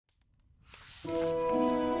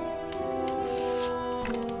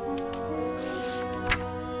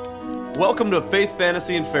Welcome to Faith,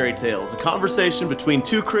 Fantasy, and Fairy Tales, a conversation between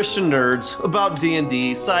two Christian nerds about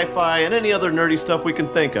D&D, sci-fi, and any other nerdy stuff we can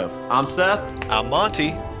think of. I'm Seth. I'm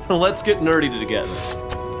Monty. Let's get nerdy together.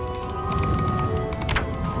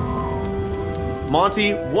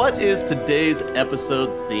 Monty, what is today's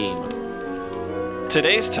episode theme?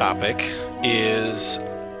 Today's topic is,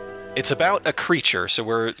 it's about a creature. So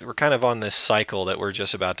we're kind of on this cycle that we're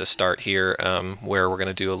just about to start here, where we're going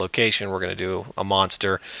to do a location, we're going to do a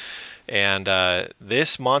monster. And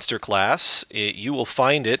this monster class, you will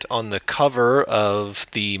find it on the cover of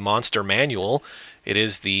the monster manual. It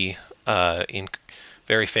is the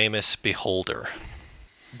very famous Beholder.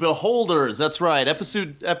 Beholders, that's right.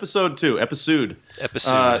 Episode 2. Sued.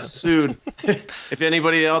 If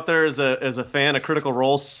anybody out there is a fan of Critical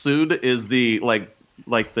Role, Sued is the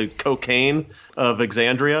like the cocaine of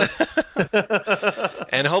Exandria.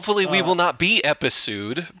 And hopefully we will not be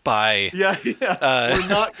episode by we're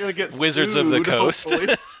not gonna get Wizards sued, of the Coast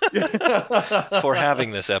for Yeah.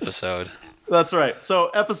 having this episode. That's right. So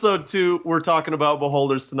episode 2, we're talking about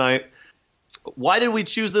Beholders tonight. Why did we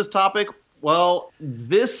choose this topic? Well,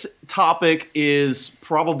 this topic is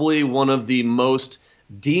probably one of the most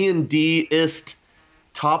D&D-ist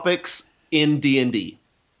topics in D&D.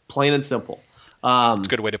 Plain and simple. That's a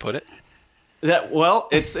good way to put it.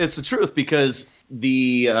 It's the truth, because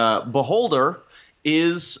the Beholder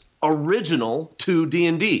is original to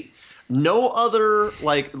D&D. No other,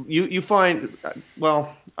 you find,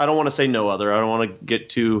 well, I don't want to say no other. I don't want to get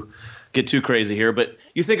too crazy here, but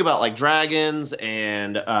you think about like dragons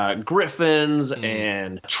and griffins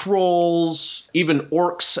and trolls, even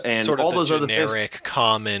orcs and sort of all those other things. Generic,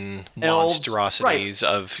 common Elves, monstrosities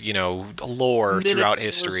of lore throughout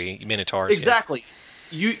history. Minotaurs. Exactly.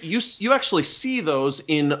 Yeah. You actually see those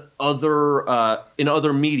in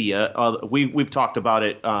other media. We've talked about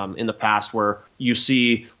it in the past, where you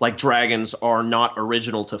see like dragons are not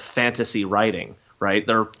original to fantasy writing, right?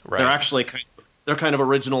 They're actually they're kind of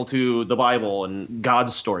original to the Bible and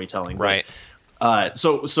God's storytelling. Right.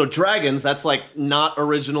 So dragons, that's like not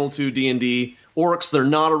original to D&D. Orcs, they're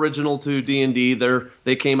not original to D&D.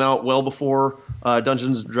 They came out well before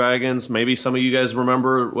Dungeons & Dragons. Maybe some of you guys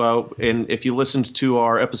remember, and if you listened to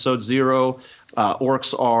our episode 0,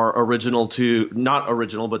 orcs are not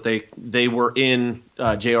original, but they were in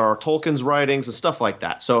J.R.R. Tolkien's writings and stuff like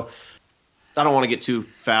that. So I don't want to get too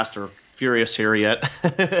fast or furious here yet,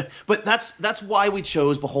 but that's why we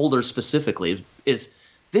chose Beholders specifically. This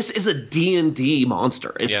is a D&D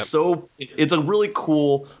monster. It's it's a really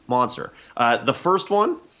cool monster. The first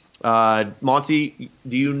one, Monty,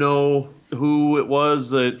 do you know who it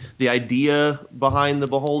was, the idea behind the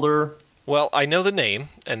Beholder? Well, I know the name,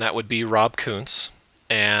 and that would be Rob Kuntz.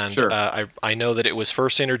 And sure. I know that it was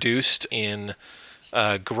first introduced in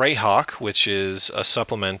Greyhawk, which is a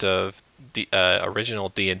supplement of the original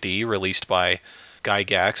D&D released by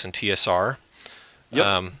Gygax and TSR.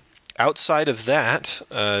 Yep. Outside of that,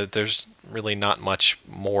 there's really not much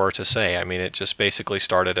more to say. I mean, it just basically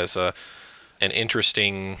started as an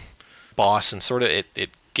interesting boss, and sort of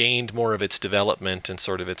it gained more of its development and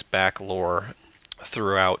sort of its back lore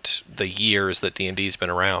throughout the years that D&D's been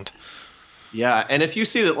around. Yeah, and if you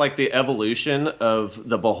see that, like, the evolution of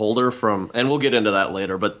the Beholder and we'll get into that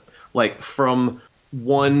later, but like from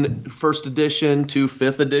first edition to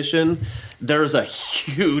 5th edition, there's a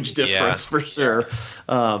huge difference for sure.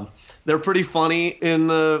 They're pretty funny in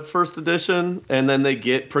the first edition, and then they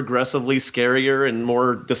get progressively scarier and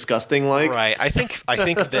more disgusting like. Right. I think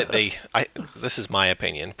that this is my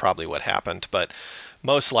opinion, probably what happened, but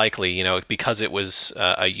most likely, because it was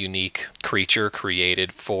a unique creature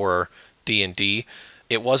created for D&D,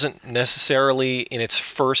 it wasn't necessarily in its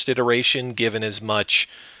first iteration given as much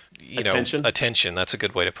attention. That's a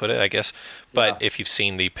good way to put it, I guess. But if you've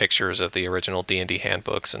seen the pictures of the original D&D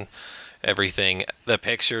handbooks and everything, the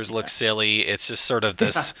pictures look silly. It's just sort of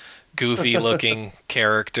this goofy looking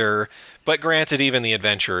character. But granted, even the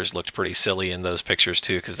adventurers looked pretty silly in those pictures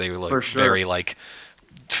too, because they look very like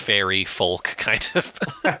fairy folk kind of.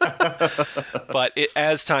 But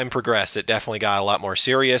as time progressed, it definitely got a lot more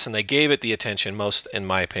serious, and they gave it the attention, most in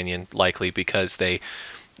my opinion, likely because they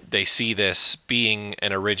see this being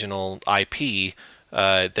an original IP,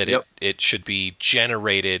 that it should be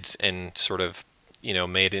generated and sort of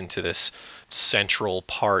made into this central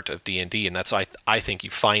part of D&D, and that's I think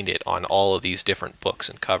you find it on all of these different books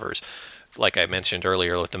and covers, like I mentioned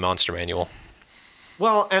earlier with the Monster Manual.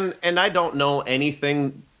 Well, and I don't know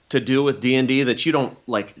anything to do with D&D that you don't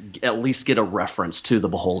like at least get a reference to the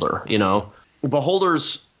Beholder.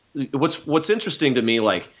 Beholders what's interesting to me,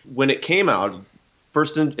 like when it came out,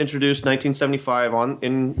 first introduced 1975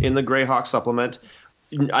 in the Greyhawk supplement.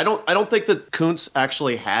 I don't think that Kuntz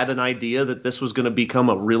actually had an idea that this was going to become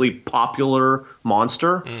a really popular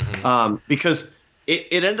monster, because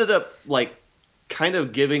it ended up like kind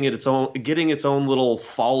of getting its own little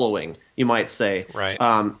following, you might say, right?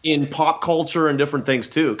 In pop culture and different things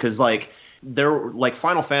too, because like like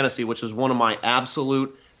Final Fantasy, which is one of my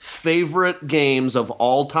absolute favorite games of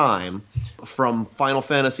all time, from Final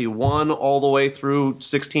Fantasy 1 all the way through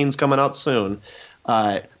 16's coming out soon.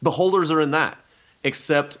 Beholders are in that.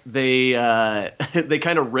 Except they they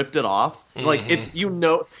kind of ripped it off. Like it's you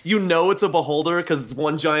know it's a beholder because it's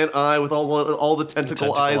one giant eye with all the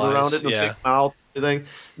tentacle eyes around it and a big mouth and everything.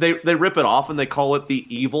 They rip it off and they call it the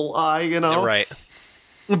evil eye, you know? Right.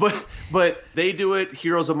 But they do it.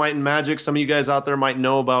 Heroes of Might and Magic. Some of you guys out there might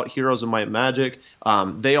know about Heroes of Might and Magic.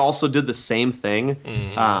 They also did the same thing.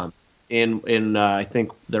 In I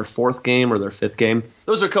think their 4th game or their 5th game.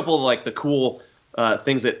 Those are a couple of like the cool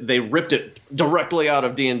things that they ripped it directly out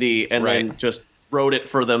of D&D and then just wrote it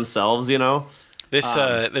for themselves, you know.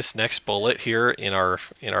 This next bullet here in our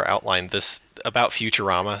outline, this about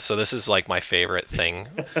Futurama. So this is like my favorite thing.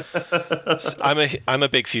 I'm a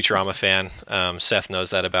big Futurama fan. Seth knows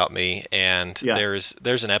that about me. And there's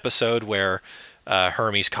an episode where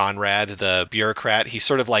Hermes Conrad, the bureaucrat, he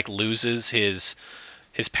sort of like loses his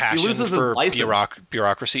passion for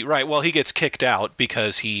bureaucracy. Right. Well, he gets kicked out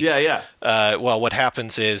because he. Well, what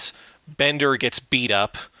happens is Bender gets beat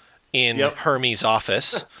up in Hermes'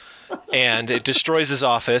 office, and it destroys his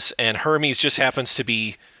office. And Hermes just happens to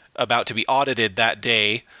be about to be audited that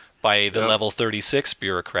day by the level 36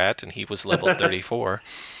 bureaucrat, and he was level 34.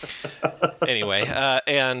 Anyway,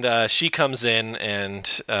 and she comes in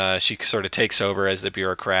and she sort of takes over as the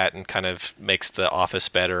bureaucrat and kind of makes the office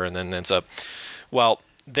better, and then ends up. Well,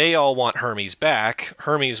 they all want Hermes back.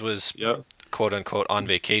 Hermes was, quote unquote, on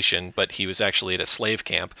vacation, but he was actually at a slave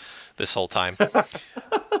camp this whole time.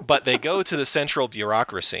 But they go to the central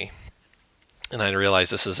bureaucracy. And I realize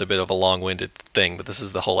this is a bit of a long-winded thing, but this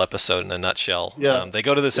is the whole episode in a nutshell. They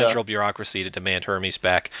go to the central bureaucracy to demand Hermes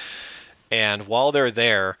back. And while they're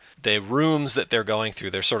there, the rooms that they're going through,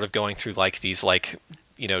 they're sort of going through like these like,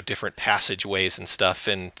 you know, different passageways and stuff.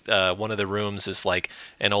 And one of the rooms is like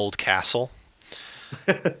an old castle.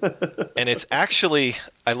 And it's actually,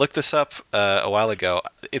 I looked this up a while ago,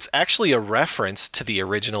 it's actually a reference to the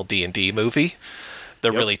original D&D movie, the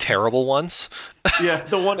really terrible ones. Yeah,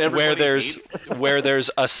 the one everybody where there's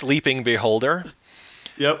a sleeping beholder.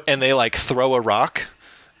 Yep. And they like throw a rock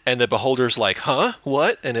and the beholder's like, huh?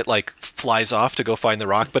 What? And it like flies off to go find the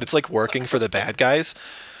rock, but it's like working for the bad guys.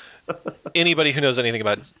 Anybody who knows anything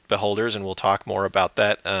about beholders, and we'll talk more about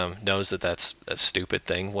that, knows that that's a stupid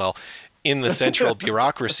thing. Well, in the central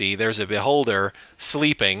bureaucracy, there's a beholder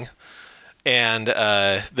sleeping, and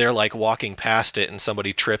they're like walking past it, and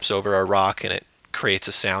somebody trips over a rock, and it creates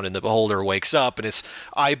a sound, and the beholder wakes up, and its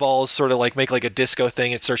eyeballs sort of like make like a disco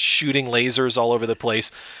thing. It starts shooting lasers all over the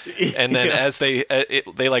place, and then as they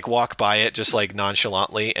like walk by it just like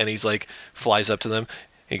nonchalantly, and he's like flies up to them.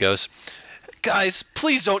 He goes, "Guys,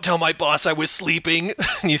 please don't tell my boss I was sleeping."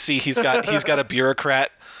 And you see he's got a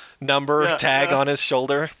bureaucrat number tag on his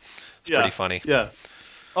shoulder. It's pretty funny. Yeah.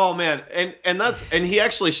 Oh man, and he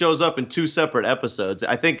actually shows up in 2 separate episodes.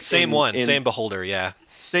 I think same beholder, yeah.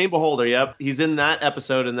 Same beholder, yep. He's in that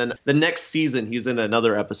episode, and then the next season he's in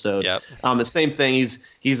another episode. Yep. The same thing.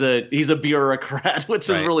 He's a bureaucrat, which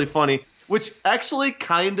is really funny. Which actually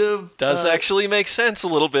kind of does actually make sense a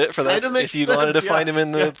little bit for that. If you wanted to find him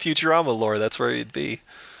in the Futurama lore, that's where he'd be.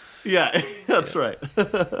 Yeah, that's right.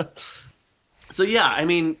 So yeah, I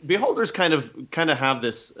mean, beholders kind of have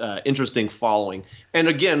this interesting following, and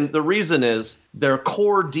again, the reason is they're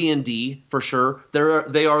core D&D for sure.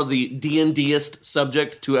 They are the D&Dist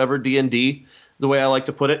subject to ever D&D, the way I like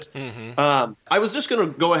to put it. Mm-hmm. I was just going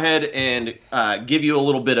to go ahead and give you a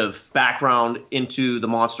little bit of background into the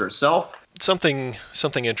monster itself. Something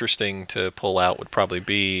interesting to pull out would probably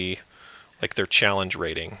be like their challenge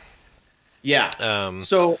rating. Yeah.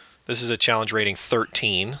 So. This is a challenge rating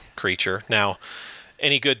 13 creature. Now,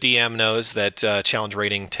 any good DM knows that challenge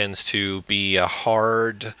rating tends to be a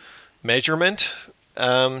hard measurement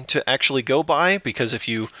to actually go by, because if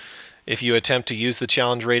you attempt to use the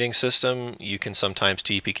challenge rating system, you can sometimes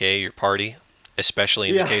TPK your party, especially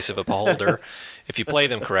in the case of a beholder, if you play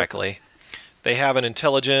them correctly. They have an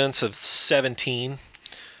intelligence of 17,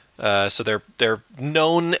 so they're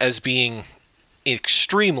known as being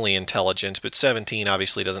extremely intelligent, but 17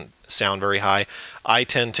 obviously doesn't sound very high. I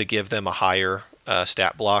tend to give them a higher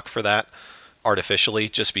stat block for that artificially,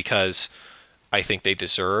 just because I think they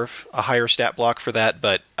deserve a higher stat block for that,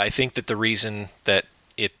 but I think that the reason that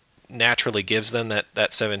it naturally gives them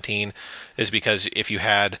that 17 is because if you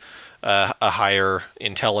had a higher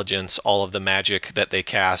intelligence, all of the magic that they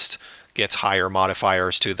cast gets higher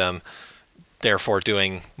modifiers to them, therefore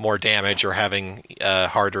doing more damage or having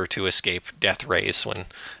harder to escape death rays when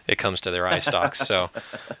it comes to their eye stalks. So,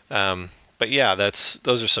 but yeah,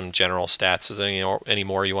 those are some general stats. Is there any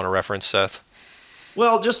more you want to reference, Seth?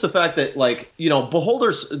 Well, just the fact that, like,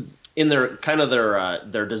 beholders in their kind of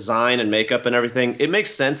their design and makeup and everything, it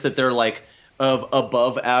makes sense that they're like of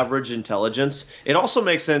above average intelligence. It also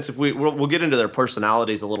makes sense if we'll get into their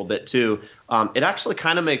personalities a little bit too. It actually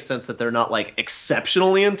kind of makes sense that they're not like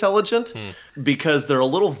exceptionally intelligent because they're a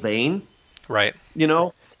little vain, right?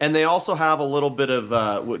 And they also have a little bit of,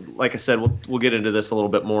 like I said, we'll get into this a little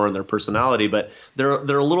bit more in their personality, but they're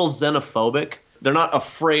a little xenophobic. They're not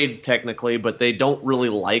afraid technically, but they don't really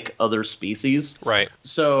like other species. Right.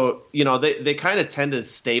 So, they kind of tend to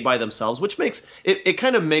stay by themselves, which makes it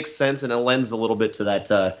kind of makes sense, and it lends a little bit to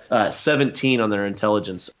that 17 on their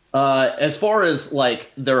intelligence. As far as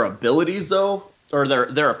like their abilities though, or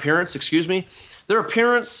their appearance, their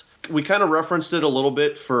appearance, we kind of referenced it a little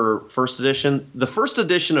bit for first edition. The first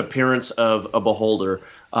edition appearance of a beholder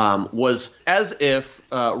was as if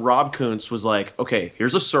Rob Kuntz was like, okay,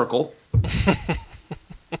 here's a circle.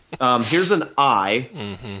 Here's an eye.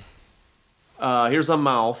 Mm-hmm. Here's a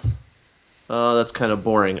mouth. That's kind of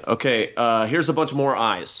boring. Okay, here's a bunch more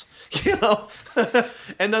eyes.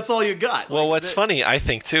 And that's all you got. Well, what's funny, I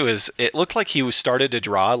think, too, is it looked like he started to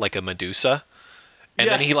draw like a Medusa, and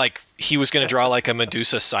then he was going to draw like a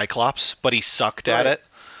Medusa Cyclops, but he sucked at it.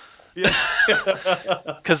 Yeah,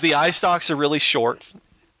 because the eye stalks are really short.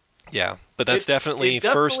 Yeah, but that's definitely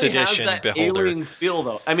first edition has that Beholder. Alien feel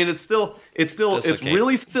though. I mean, it's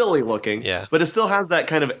really silly looking. Yeah, but it still has that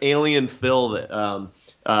kind of alien feel that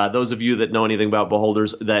those of you that know anything about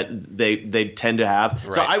beholders that they tend to have.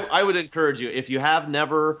 Right. So I would encourage you, if you have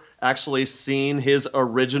never actually seen his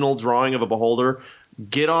original drawing of a beholder,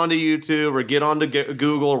 get onto YouTube or get onto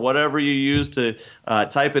Google or whatever you use to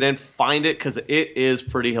type it in, find it, because it is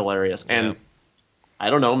pretty hilarious. Yeah. And I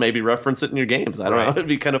don't know, maybe reference it in your games. I don't know. It'd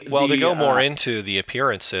be kind of to go more into the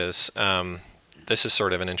appearances. This is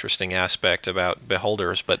sort of an interesting aspect about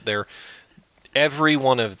beholders, but every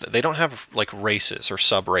one of they don't have like races or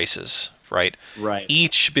sub races, right? Right.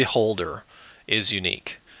 Each beholder is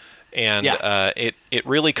unique, and it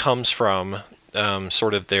really comes from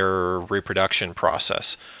sort of their reproduction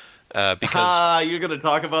process. Because you're going to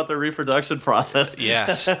talk about their reproduction process.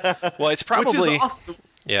 Yes. Well, it's probably which is awesome.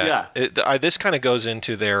 Yeah. This kind of goes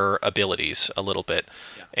into their abilities a little bit,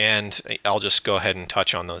 and I'll just go ahead and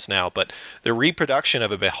touch on those now. But the reproduction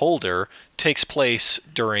of a beholder takes place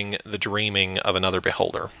during the dreaming of another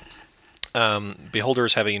beholder.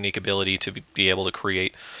 Beholders have a unique ability to be able to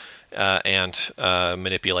create and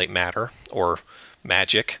manipulate matter or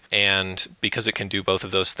magic, and because it can do both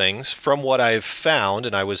of those things, from what I've found,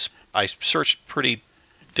 and I searched pretty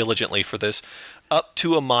diligently for this, up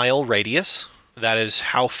to a mile radius. That is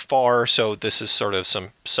how far, so this is sort of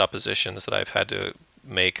some suppositions that I've had to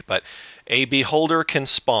make, but a beholder can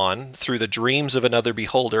spawn through the dreams of another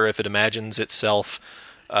beholder if it imagines itself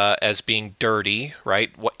as being dirty,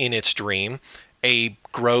 right, in its dream. A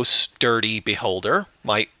gross, dirty beholder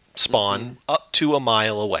might spawn up to a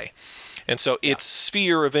mile away. And so its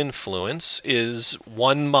sphere of influence is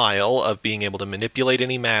 1 mile of being able to manipulate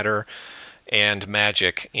any matter and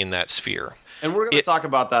magic in that sphere. And we're going to talk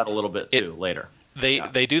about that a little bit too later.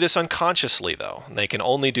 They do this unconsciously, though. They can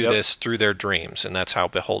only do this through their dreams, and that's how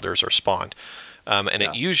beholders are spawned.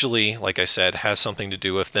 It usually, like I said, has something to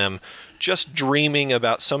do with them just dreaming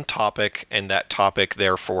about some topic, and that topic,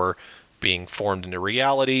 therefore, being formed into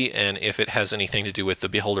reality. And if it has anything to do with the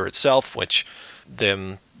beholder itself, which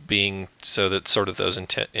them being so that sort of those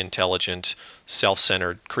intelligent,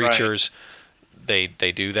 self-centered creatures, they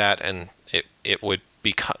do that, and it would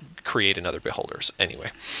create another beholders anyway.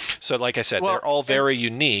 So like I said, they're all very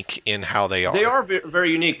unique in how they are. They are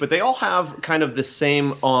very unique, but they all have kind of the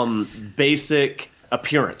same basic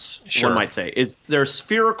appearance, one might say. They're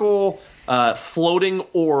spherical, floating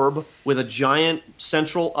orb with a giant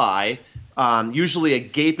central eye, usually a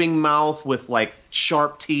gaping mouth with like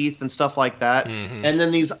sharp teeth and stuff like that. Mm-hmm. And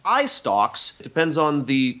then these eye stalks, it depends on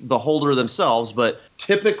the beholder themselves, but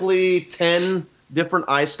typically 10 different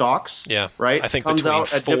eye stalks. Yeah, right. I think comes between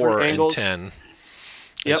out at 4 and angles. 10.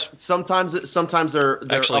 Yep. Sometimes they're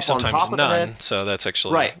actually up sometimes on top of none. the head. So that's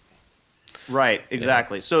actually Right.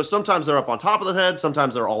 Exactly. Yeah. So sometimes they're up on top of the head.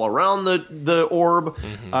 Sometimes they're all around the orb.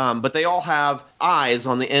 Mm-hmm. But they all have eyes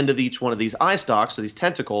on the end of each one of these eye stalks, so these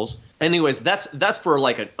tentacles. Anyways, that's for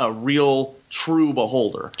like a real true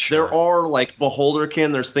beholder. Sure. There are like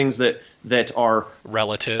beholderkin. There's things that are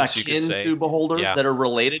Relatives, you could akin say. to beholders, Yeah. that are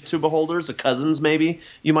related to beholders, the cousins maybe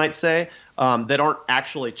you might say, that aren't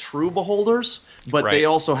actually true beholders, but Right. they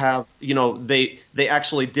also have, they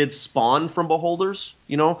actually did spawn from beholders.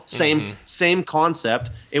 Same concept.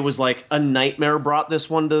 It was like a nightmare brought this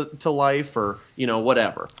one to life, or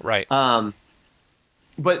whatever. Right.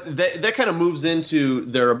 But that kind of moves into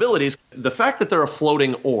their abilities. The fact that they're a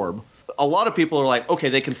floating orb, a lot of people are like, okay,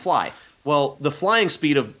 they can fly. Well, the flying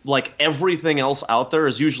speed of like everything else out there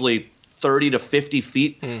is usually 30 to 50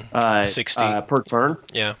 feet 60 per turn.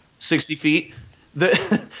 Yeah. 60 feet.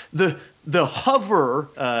 The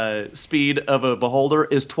hover speed of a beholder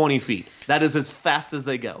is 20 feet. That is as fast as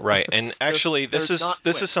they go. Right. And actually, this not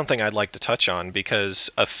is quick. something I'd like to touch on,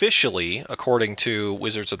 because officially, according to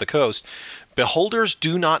Wizards of the Coast, beholders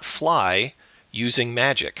do not fly using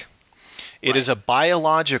magic. It is a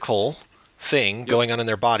biological thing going on in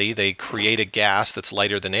their body. They create a gas that's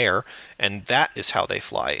lighter than air, and that is how they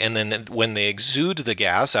fly. And then when they exude the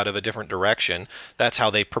gas out of a different direction, that's how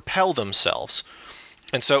they propel themselves.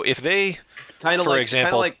 And so if they, for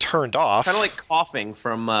example, turned off... Kind of like coughing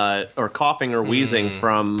from, or coughing or wheezing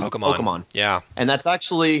from Pokemon. Yeah. And that's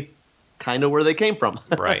actually kind of where they came from.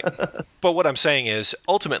 Right. But what I'm saying is,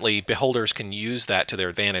 ultimately, beholders can use that to their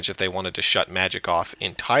advantage. If they wanted to shut magic off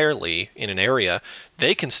entirely in an area,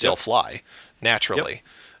 they can still fly naturally,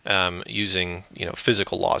 using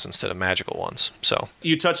physical laws instead of magical ones. So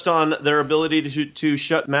you touched on their ability to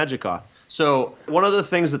shut magic off. So one of the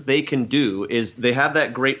things that they can do is they have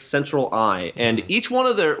that great central eye, and each one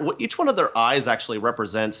of their eyes actually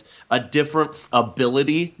represents a different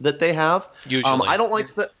ability that they have. Usually, I don't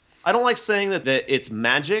like saying that it's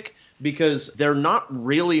magic, because they're not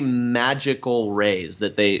really magical rays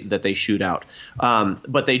that they shoot out.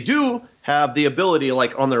 But they do have the ability,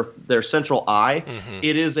 like on their central eye,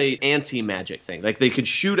 it is a anti-magic thing. Like they could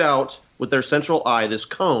shoot out with their central eye this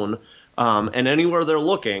cone, and anywhere they're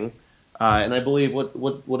looking. And I believe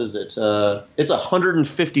what is it? It's a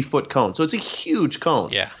 150-foot cone, so it's a huge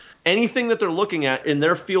cone. Yeah. Anything that they're looking at in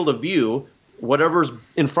their field of view, whatever's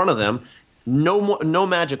in front of them, no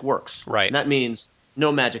magic works. Right. And that means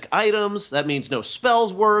no magic items. That means no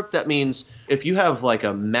spells work. That means if you have like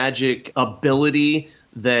a magic ability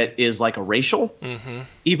that is like a racial,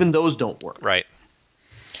 even those don't work. Right.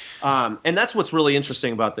 And that's what's really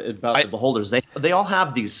interesting about the beholders. They all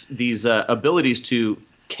have these abilities to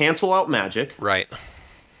cancel out magic, right?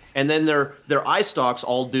 And then their eye stalks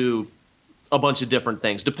all do a bunch of different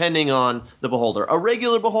things depending on the beholder. A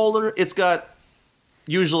regular beholder, it's got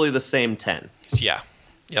usually the same 10. Yeah,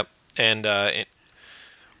 yep. And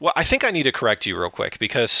well, I think I need to correct you real quick,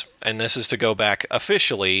 because, and this is to go back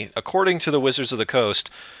officially, according to the Wizards of the Coast,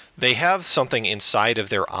 they have something inside of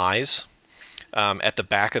their eyes, at the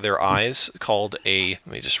back of their eyes, called let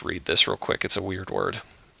me just read this real quick. It's a weird word.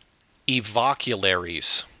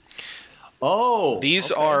 Evocularies. Oh,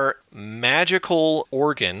 these are magical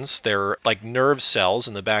organs. They're like nerve cells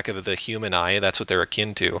in the back of the human eye. That's what they're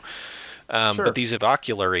akin to. Sure. But these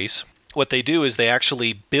evocularies, what they do is they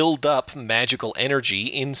actually build up magical energy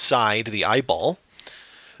inside the eyeball.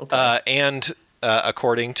 Okay. And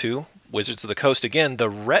according to Wizards of the Coast, again, the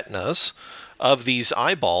retinas of these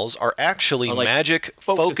eyeballs are actually like magic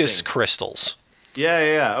focus crystals.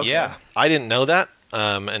 Yeah. Okay. Yeah, I didn't know that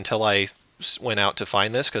until I went out to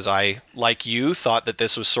find this, because I, like you, thought that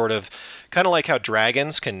this was sort of kind of like how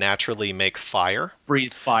dragons can naturally make fire.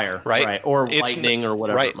 Breathe fire. Right. Or lightning or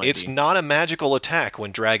whatever it might It's be. not a magical attack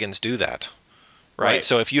when dragons do that. Right.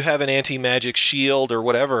 So if you have an anti-magic shield or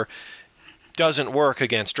whatever, doesn't work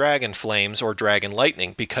against dragon flames or dragon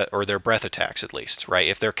lightning, or their breath attacks at least, right?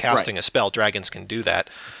 If they're casting a spell, dragons can do that.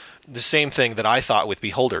 The same thing that I thought with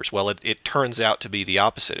beholders. Well, it turns out to be the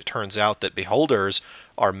opposite. It turns out that beholders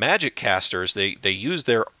are magic casters. They use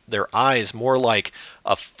their eyes more like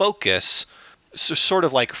a focus, sort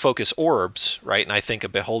of like focus orbs, right? And I think a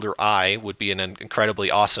beholder eye would be an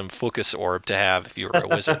incredibly awesome focus orb to have if you were a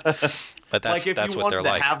wizard. But that's what they're like. If you wanted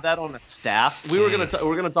to have that on a staff, we're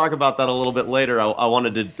gonna talk about that a little bit later. I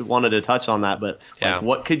wanted to touch on that, but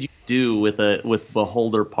what could you do with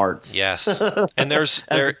beholder parts? Yes, and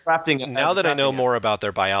now that I know more about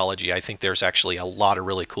their biology, I think there's actually a lot of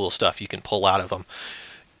really cool stuff you can pull out of them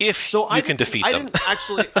if you can defeat them.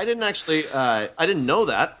 I didn't know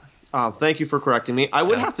that. Thank you for correcting me. I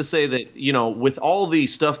would have to say that, with all the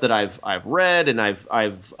stuff that I've read and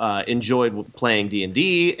I've enjoyed playing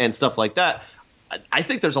D&D and stuff like that, I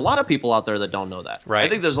think there's a lot of people out there that don't know that. Right. I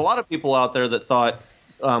think there's a lot of people out there that thought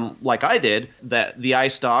like I did, that the eye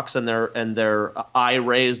stalks and their eye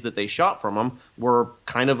rays that they shot from them were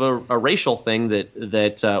kind of a racial thing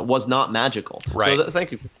that was not magical. Right. So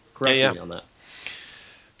thank you for correcting me on that.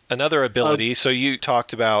 Another ability. So you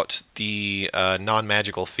talked about the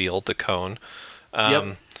non-magical field, the cone.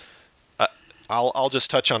 Yep. I'll just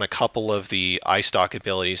touch on a couple of the eye stalk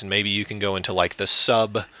abilities, and maybe you can go into like the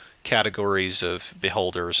sub categories of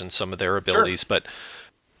beholders and some of their abilities. Sure. But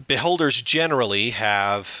beholders generally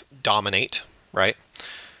have dominate, right?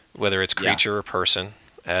 Whether it's creature or person,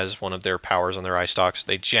 as one of their powers on their eye stalks.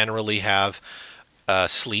 They generally have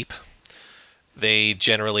sleep. They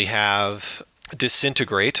generally have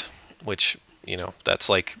disintegrate, which, you know, that's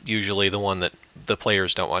like usually the one that the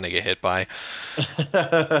players don't want to get hit by.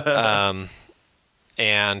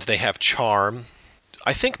 And they have charm.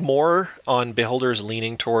 I think more on beholders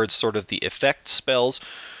leaning towards sort of the effect spells,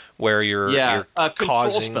 where you're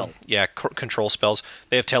causing control spells.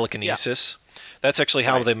 They have telekinesis. That's actually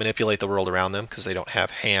how they manipulate the world around them, because they don't have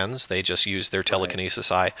hands. They just use their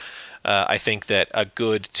telekinesis eye. I think that a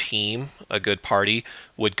good team, a good party,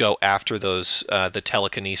 would go after those the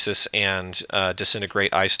telekinesis and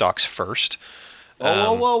disintegrate eye stalks first.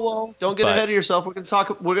 Whoa! Don't get ahead of yourself. We're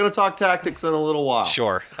gonna talk tactics in a little while.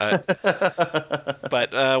 Sure.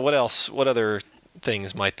 But what else? What other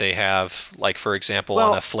things might they have? Like, for example,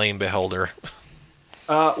 on a flame beholder.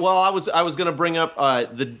 Well, I was going to bring up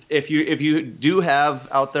if you do have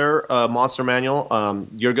out there a monster manual,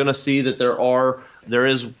 you're going to see that there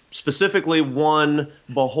is specifically one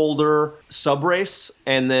beholder subrace,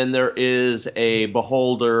 and then there is a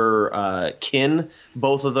beholder kin.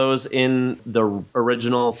 Both of those in the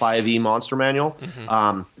original 5e monster manual.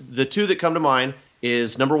 Mm-hmm. The two that come to mind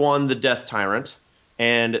is, number one, the Death Tyrant,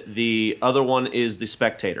 and the other one is the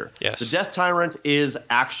Spectator. Yes. The Death Tyrant is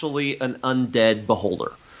actually an undead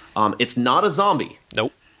beholder. It's not a zombie.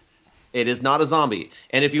 Nope. It is not a zombie.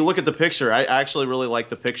 And if you look at the picture, I actually really like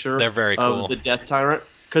the picture. They're very cool. Of the Death Tyrant,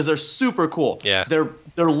 because they're super cool. Yeah.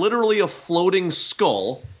 They're literally a floating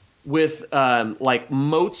skull with like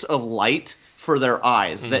motes of light for their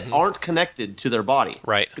eyes that aren't connected to their body.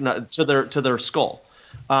 Right. To their skull.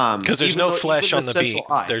 Because there's no flesh on the being.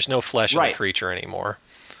 There's no flesh on the Right. creature anymore.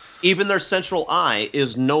 Even their central eye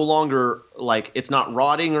is no longer, like, it's not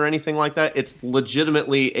rotting or anything like that. It's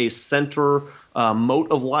legitimately a center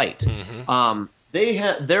mote of light. Mm-hmm. They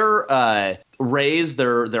have their rays,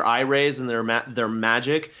 their eye rays, and their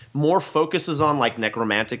magic more focuses on like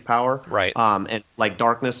necromantic power, right? And like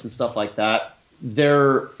darkness and stuff like that.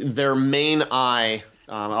 Their main eye,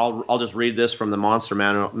 I'll just read this from the monster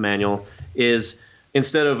manual, is,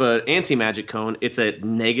 instead of an anti-magic cone, it's a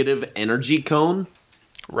negative energy cone.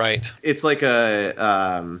 Right. It's like it's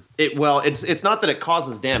not that it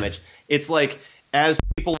causes damage. It's like, as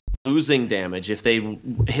people losing damage, if they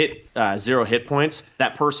hit 0 hit points,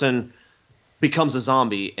 that person becomes a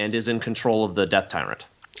zombie and is in control of the Death Tyrant.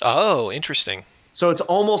 Oh, interesting. So it's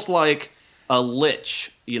almost like a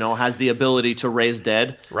lich, has the ability to raise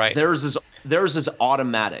dead. Right. Theirs is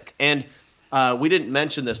automatic. And we didn't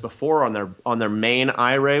mention this before on their main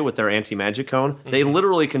eye ray with their anti-magic cone. Mm-hmm. They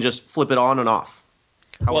literally can just flip it on and off.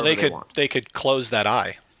 Well, they could close that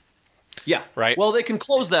eye. Yeah. Right. Well, they can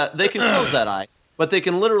close that. They can close that eye, but they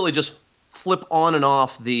can literally just flip on and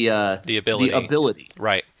off the ability.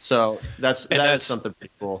 Right. So that's something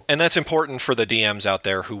pretty cool. And that's important for the DMs out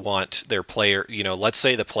there who want their player. Let's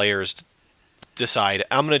say the players decide,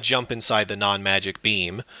 I'm going to jump inside the non-magic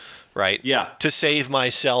beam, right? Yeah. To save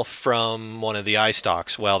myself from one of the eye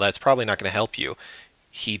stalks. Well, that's probably not going to help you.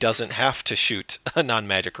 He doesn't have to shoot a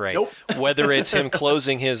non-magic ray. Nope. Whether it's him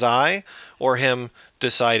closing his eye or him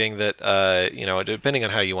deciding that, depending on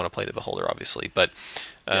how you want to play the beholder, obviously. But,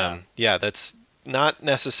 that's not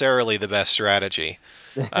necessarily the best strategy.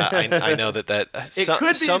 I know that some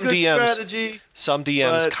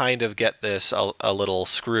DMs kind of get this a little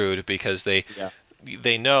screwed, because they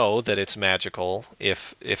know that it's magical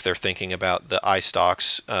if they're thinking about the eye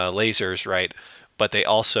stalks, lasers, right? But they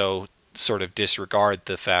also sort of disregard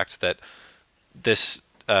the fact that this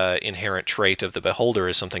inherent trait of the beholder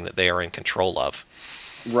is something that they are in control of.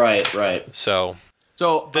 Right. So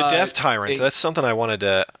the Death Tyrant, that's something I wanted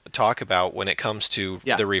to talk about when it comes to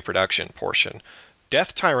the reproduction portion.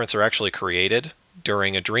 Death Tyrants are actually created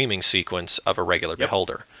during a dreaming sequence of a regular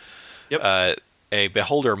beholder. Yep. A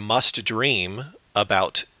beholder must dream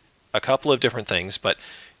about a couple of different things, but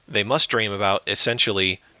they must dream about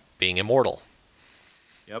essentially being immortal.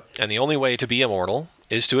 Yep. And the only way to be immortal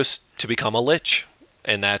is to become a lich,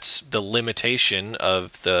 and that's the limitation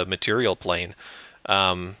of the material plane.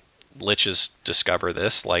 liches discover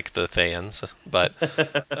this, like the Thayans, but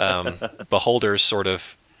beholders sort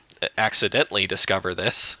of accidentally discover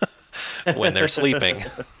this when they're sleeping.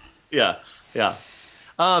 Yeah, yeah.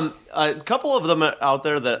 A couple of them out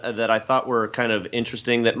there that I thought were kind of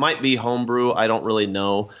interesting that might be homebrew. I don't really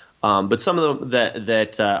know. But some of them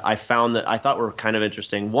that I found that I thought were kind of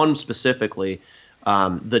interesting. One specifically,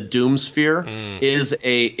 the Doomsphere is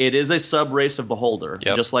a sub race of Beholder,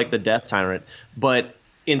 just like the Death Tyrant. But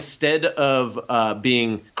instead of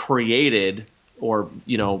being created or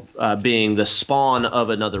being the spawn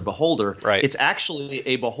of another Beholder, it's actually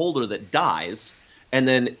a Beholder that dies, and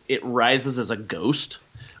then it rises as a ghost.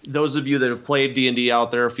 Those of you that have played D&D out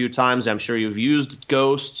there a few times, I'm sure you've used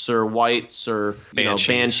ghosts or wights or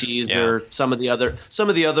banshees or some of the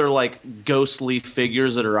other like ghostly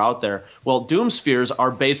figures that are out there. Well, Doomspheres are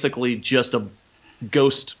basically just a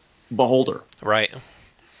ghost Beholder, right?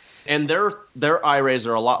 And their eye rays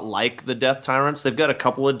are a lot like the Death Tyrants. They've got a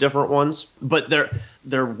couple of different ones, but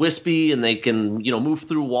they're wispy and they can move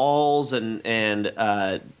through walls and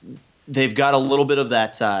they've got a little bit of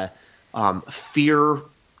that fear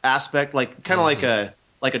aspect, like kind of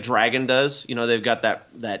like a dragon does. They've got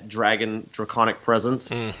that dragon draconic presence.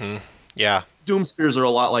 Yeah, Doomspheres are a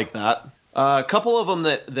lot like that. A couple of them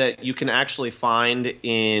that you can actually find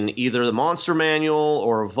in either the Monster Manual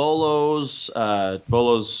or Volo's.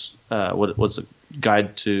 What's a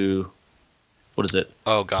guide to? What is it?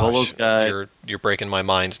 Oh gosh, Volo's guide. You're breaking my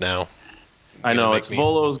mind now. I know it's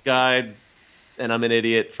Volo's guide, and I'm an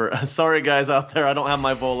idiot for. Sorry, guys out there, I don't have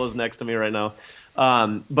my Volos next to me right now.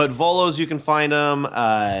 But Volos, you can find them.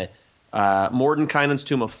 Mordenkainen's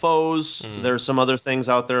Tomb of Foes. There's some other things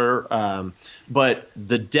out there. But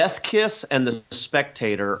the Death Kiss and the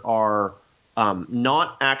Spectator are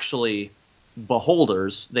not actually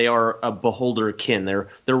Beholders. They are a Beholder kin. They're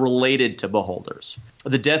related to Beholders.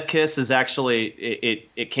 The Death Kiss is actually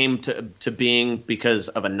it came to being because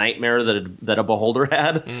of a nightmare that a Beholder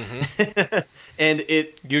had. And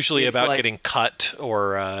it's about getting cut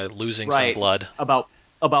or losing some blood.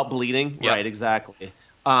 About bleeding. Yep. Right, exactly.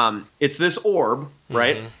 It's this orb,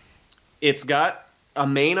 right? It's got a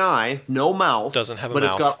main eye, no mouth. Doesn't have a mouth. But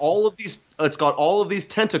it's got all of these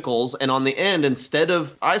tentacles, and on the end, instead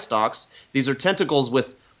of eye stalks, these are tentacles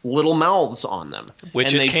with little mouths on them.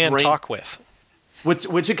 Which it can talk with.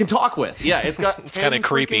 Which it can talk with. Yeah, it's got it's kind of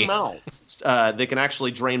creepy mouths. They can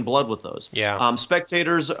actually drain blood with those. Yeah.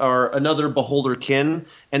 Spectators are another Beholder kin,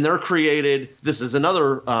 and they're created. This is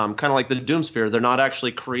another kind of like the Doomsphere. They're not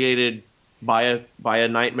actually created by a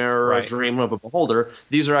nightmare or a dream of a Beholder.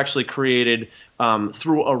 These are actually created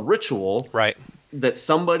through a ritual that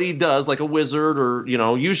somebody does, like a wizard or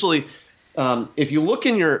usually. If you look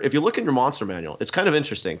in your Monster Manual, it's kind of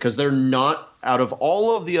interesting because they're not out of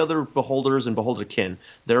all of the other Beholders and Beholder kin.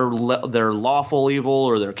 They're lawful evil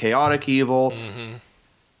or they're chaotic evil.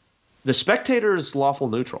 The Spectator is lawful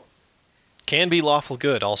neutral. Can be lawful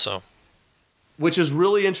good also, which is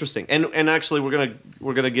really interesting. And actually,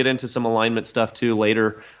 we're gonna get into some alignment stuff too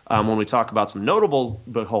later when we talk about some notable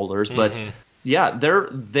Beholders. But yeah,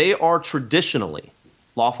 they are traditionally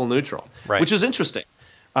lawful neutral, which is interesting.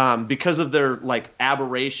 Because of their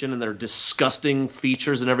aberration and their disgusting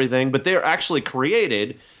features and everything, but they're actually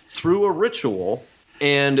created through a ritual,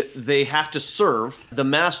 and they have to serve the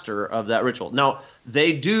master of that ritual. Now,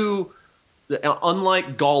 they do,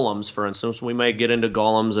 unlike golems, for instance, we may get into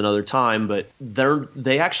golems another time, but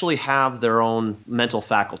they actually have their own mental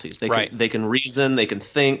faculties. They can reason, they can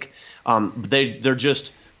think. They're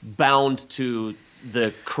just bound to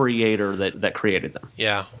the creator that created them.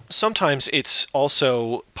 Yeah. Sometimes it's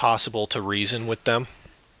also possible to reason with them.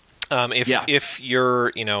 If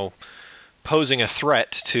you're, posing a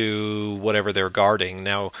threat to whatever they're guarding.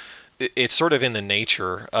 Now, it's sort of in the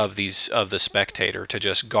nature of the Spectator to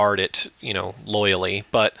just guard it, loyally.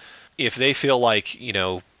 But if they feel like,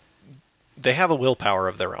 they have a willpower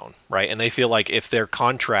of their own, right? And they feel like if their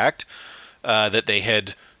contract that they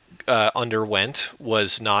had underwent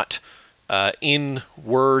was not in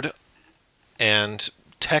word and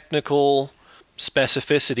technical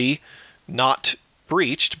specificity not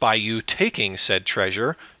breached by you taking said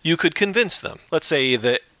treasure, you could convince them. Let's say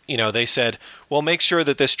that, they said, well, make sure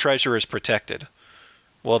that this treasure is protected.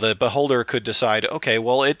 Well, the Beholder could decide, okay,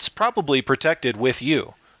 well, it's probably protected with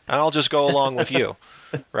you, and I'll just go along with you,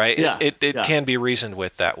 right? Yeah, it can be reasoned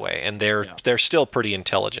with that way, and they're still pretty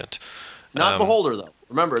intelligent. Not Beholder, though.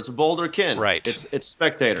 Remember, it's a Beholder kin. Right. It's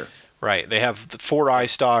Spectator. Right. They have the 4 eye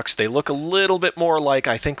stalks. They look a little bit more like,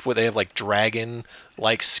 I think, they have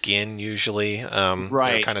dragon-like skin usually.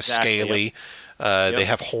 They're kind of scaly. They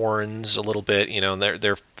have horns a little bit, and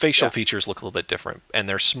their facial features look a little bit different, and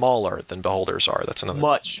they're smaller than Beholders are. That's another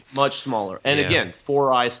much smaller. And again,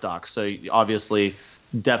 4 eye stalks, so obviously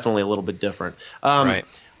definitely a little bit different. Right.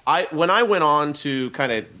 When I went on to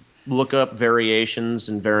kind of look up variations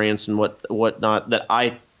and variants and whatnot, that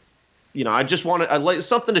I just I'd like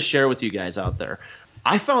something to share with you guys out there.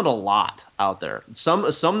 I found a lot out there. Some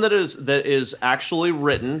that is actually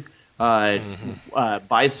written by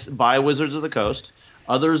Wizards of the Coast.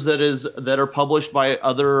 Others that are published by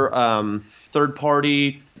other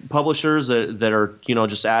third-party publishers that are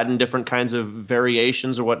just adding different kinds of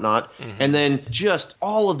variations or whatnot. And then just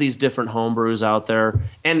all of these different homebrews out there.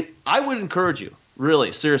 And I would encourage you,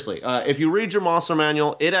 really, seriously, if you read your monster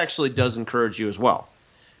manual, it actually does encourage you as well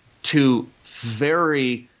to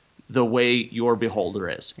vary the way your beholder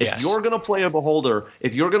is. If you're going to play a beholder,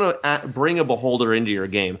 if you're going to bring a beholder into your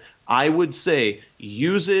game, I would say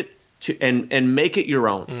use it and make it your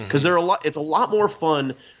own, because it's a lot more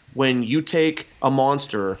fun when you take a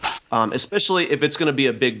monster, especially if it's going to be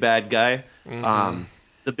a big bad guy,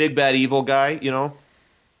 the big bad evil guy,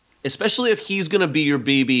 especially if he's going to be your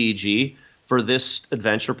BBEG for this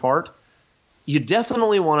adventure part. You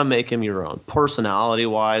definitely want to make him your own,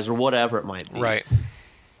 personality-wise or whatever it might be. Right.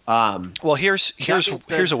 Well, here's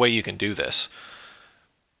a way you can do this.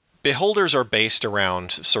 Beholders are based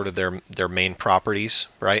around sort of their main properties,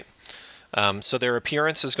 right? So their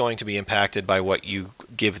appearance is going to be impacted by what you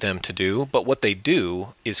give them to do, but what they do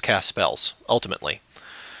is cast spells, ultimately.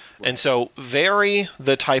 Right. And so vary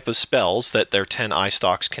the type of spells that their 10 eye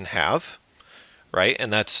stalks can have, right?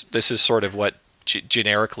 And this is sort of what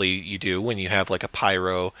generically you do when you have like a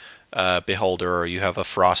pyro beholder, or you have a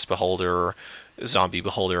frost beholder, or zombie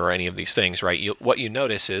beholder, or any of these things, right? What you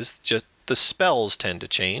notice is just the spells tend to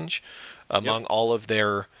change among all of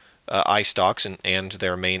their eye stalks and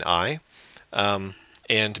their main eye,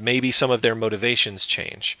 and maybe some of their motivations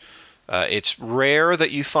change. It's rare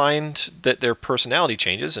that you find that their personality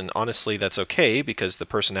changes, and honestly that's okay, because the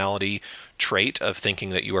personality trait of thinking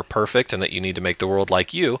that you are perfect and that you need to make the world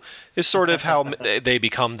like you is sort of how they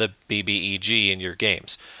become the BBEG in your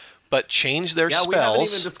games. But change their spells. Yeah, we haven't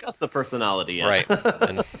even discussed the personality yet. Right,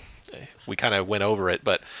 and we kind of went over it,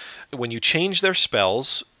 but when you change their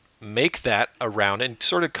spells, make that around and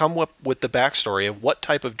sort of come up with the backstory of what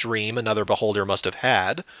type of dream another beholder must have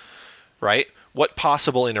had, right? What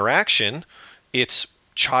possible interaction its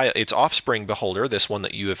offspring beholder, this one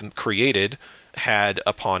that you have created, had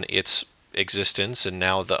upon its existence, and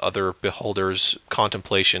now the other beholder's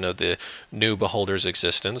contemplation of the new beholder's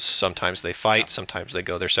existence. Sometimes they fight, sometimes they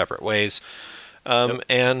go their separate ways.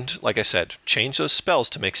 And like I said, change those spells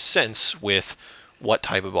to make sense with what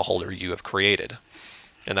type of beholder you have created.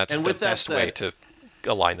 And that's the best way to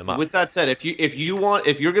align them up. With that said, if you're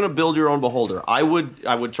going to build your own beholder, I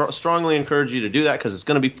would strongly encourage you to do that, because it's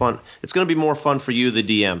going to be fun. It's going to be more fun for you, the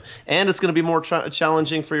DM, and it's going to be more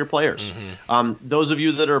challenging for your players. Those of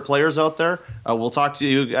you that are players out there, we'll talk to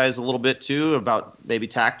you guys a little bit too about maybe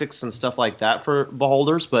tactics and stuff like that for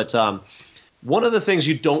beholders. But one of the things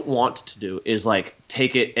you don't want to do is like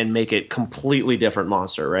take it and make it completely different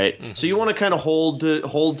monster, right? So you want to kind of hold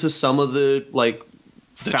to some of the like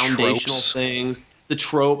foundational things. The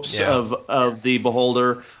tropes of the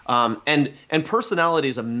beholder, and personality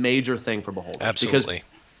is a major thing for beholders. Absolutely,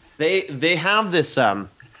 because they have this.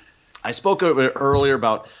 I spoke earlier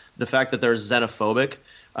about the fact that they're xenophobic.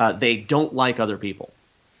 They don't like other people.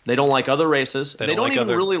 They don't like other races. They don't even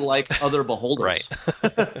really like other beholders. Right.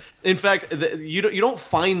 In fact, you don't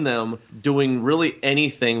find them doing really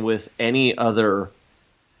anything with any other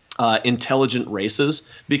intelligent races,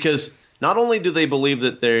 because not only do they believe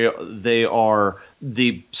that they are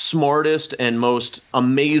the smartest and most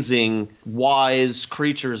amazing, wise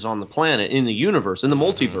creatures on the planet, in the universe, in the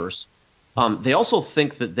multiverse, they also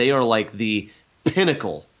think that they are like the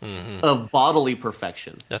pinnacle of bodily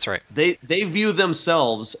perfection. That's right. They view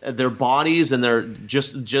themselves, their bodies, and their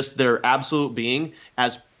just their absolute being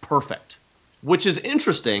as perfect, which is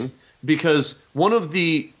interesting, because one of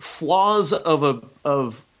the flaws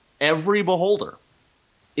of every beholder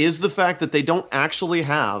is the fact that they don't actually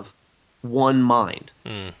have one mind.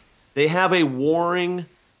 They have a warring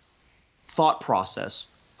thought process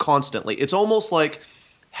constantly. It's almost like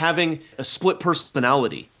having a split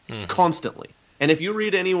personality constantly. And if you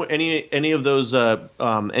read any of those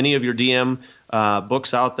any of your DM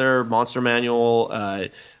books out there, Monster Manual,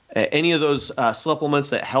 any of those supplements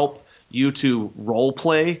that help you to role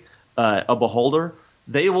play a beholder,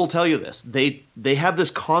 they will tell you this. They have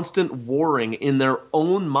this constant warring in their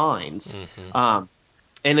own minds.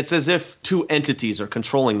 And it's as if two entities are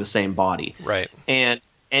controlling the same body. Right. And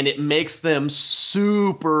and it makes them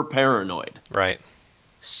super paranoid. Right.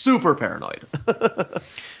 Super paranoid.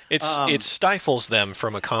 It stifles them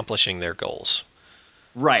from accomplishing their goals.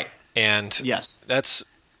 Right. And yes,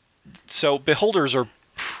 so beholders are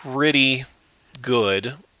pretty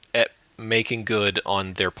good at making good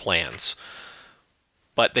on their plans,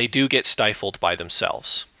 but they do get stifled by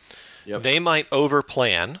themselves. Yep. They might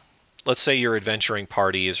overplan. Let's say your adventuring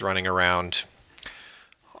party is running around.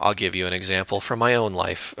 I'll give you an example from my own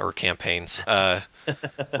life or campaigns.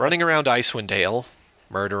 Running around Icewind Dale,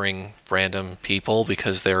 murdering random people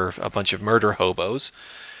because they're a bunch of murder hobos,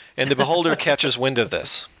 and the beholder catches wind of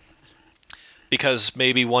this because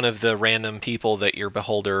maybe one of the random people that your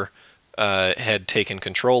beholder had taken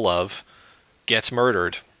control of gets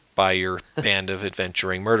murdered by your band of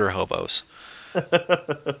adventuring murder hobos.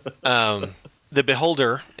 The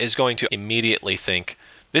beholder is going to immediately think,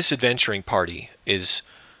 this adventuring party is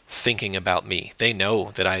thinking about me. They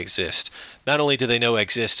know that I exist. Not only do they know I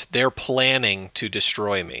exist, they're planning to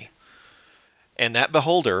destroy me. And that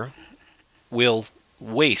beholder will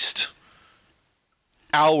waste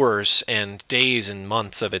hours and days and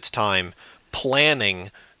months of its time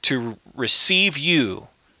planning to receive you,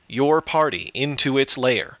 your party, into its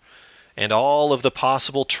lair, and all of the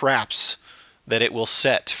possible traps that it will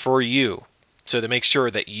set for you, so to make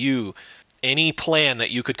sure that any plan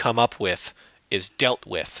that you could come up with is dealt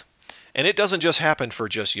with. And it doesn't just happen for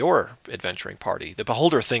just your adventuring party. The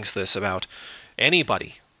beholder thinks this about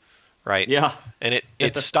anybody, right? Yeah. And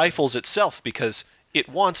it stifles itself because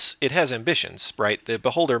it has ambitions, right? The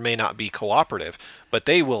beholder may not be cooperative, but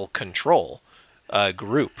they will control a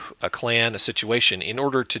group, a clan, a situation in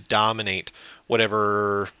order to dominate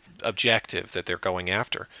whatever objective that they're going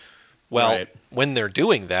after. Well, right. When they're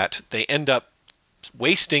doing that, they end up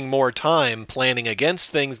wasting more time planning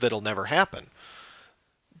against things that'll never happen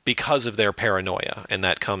because of their paranoia, and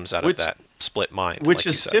that comes out of that split mind. Which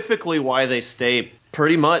is typically why they stay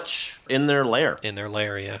pretty much in their lair. In their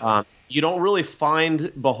lair, yeah. You don't really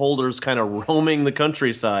find beholders kind of roaming the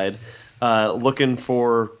countryside looking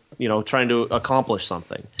for, trying to accomplish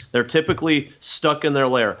something. They're typically stuck in their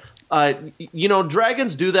lair.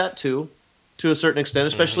 Dragons do that too, to a certain extent,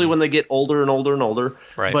 especially when they get older and older and older.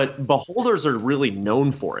 Right. But beholders are really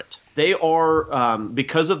known for it. They are,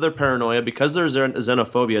 because of their paranoia, because of their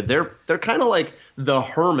xenophobia, they're kind of like the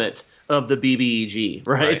hermit of the BBEG,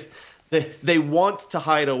 right? They want to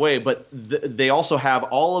hide away, but they also have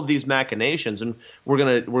all of these machinations, and we're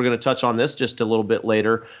gonna touch on this just a little bit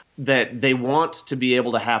later. That they want to be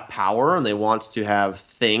able to have power, and they want to have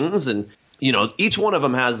things, and each one of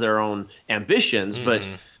them has their own ambitions, but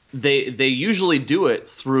they usually do it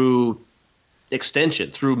through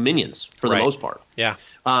extension, through minions for the most part. Yeah.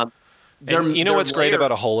 And you know what's great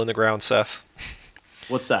about a hole in the ground, Seth?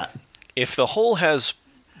 What's that? If the hole has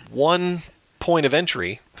one point of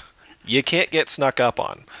entry, you can't get snuck up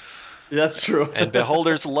on. That's true. And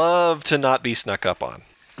beholders love to not be snuck up on.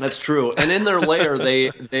 That's true. And in their lair,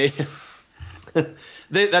 they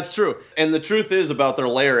that's true. And the truth is about their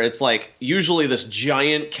lair, it's like usually this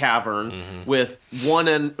giant cavern with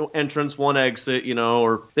one entrance, one exit,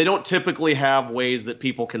 or they don't typically have ways that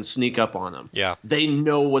people can sneak up on them. Yeah. They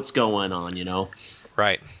know what's going on,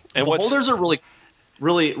 Right. And beholders are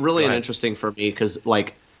really interesting for me because,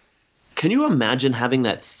 can you imagine having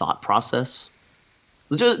that thought process?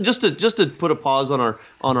 Just to put a pause on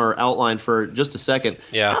our outline for just a second.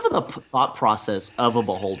 Yeah. Having the thought process of a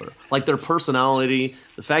beholder, like their personality,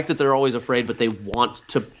 the fact that they're always afraid, but they want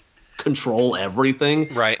to control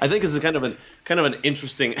everything. Right. I think this is kind of an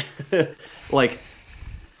interesting,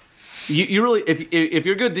 you really, if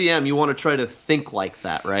you're a good DM, you want to try to think like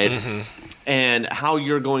that, right? And how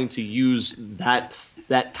you're going to use that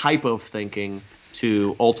type of thinking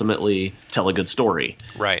to ultimately tell a good story.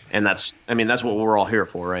 Right. And that's what we're all here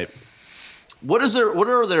for, right? What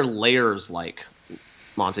are their layers like,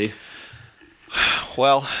 Monty?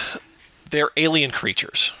 Well, they're alien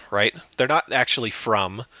creatures, right? They're not actually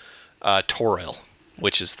from Toril,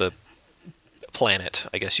 which is the planet,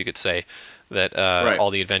 I guess you could say, that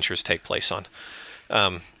all the adventures take place on.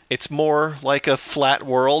 It's more like a flat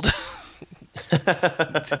world.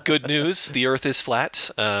 Good news, the Earth is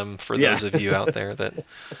flat, for those of you out there that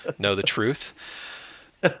know the truth.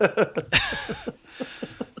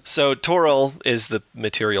 So Toril is the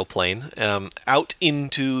material plane. Out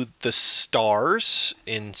into the stars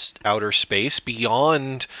in outer space,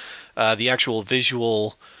 beyond the actual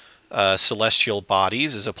visual celestial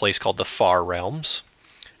bodies, is a place called the Far Realms.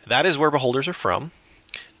 That is where beholders are from.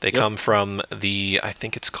 They come from I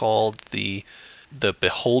think it's called the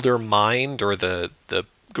beholder mind, or the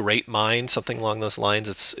great mind, something along those lines.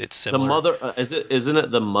 It's similar. The mother isn't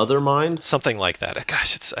it the mother mind? Something like that.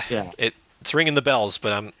 Gosh, Yeah. It's ringing the bells,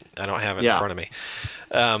 but I don't have it in front of me.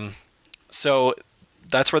 So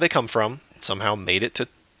that's where they come from. Somehow made it to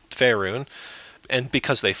Faerun, and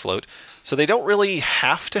because they float, so they don't really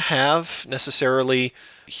have to have necessarily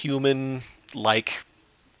human-like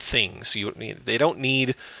things. They don't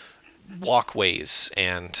need walkways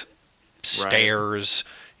and stairs,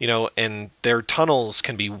 and their tunnels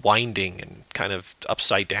can be winding and kind of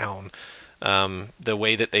upside down. The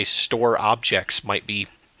way that they store objects might be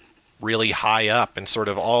really high up and sort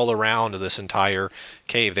of all around this entire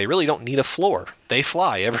cave. They really don't need a floor. They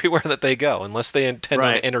fly everywhere that they go, unless they intend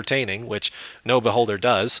on entertaining, which no beholder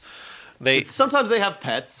does. Sometimes they have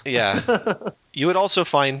pets. Yeah. You would also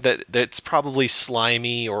find that it's probably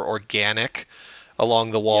slimy or organic along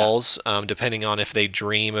the walls, depending on if they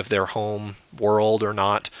dream of their home world or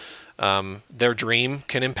not. Their dream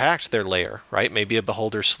can impact their lair, right? Maybe a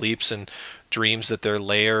beholder sleeps and dreams that their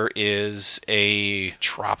lair is a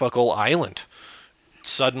tropical island.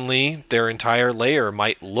 Suddenly, their entire lair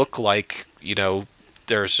might look like,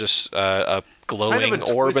 there's just a glowing kind of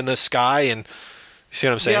orb in the sky, and you see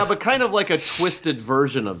what I'm saying? Yeah, but kind of like a twisted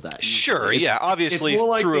version of that. Sure, obviously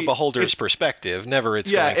through a beholder's perspective, never it's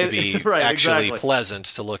going to be actually pleasant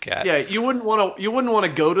to look at. Yeah, you wouldn't want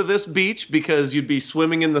to go to this beach because you'd be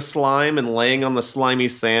swimming in the slime and laying on the slimy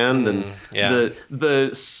sand, and the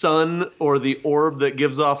sun or the orb that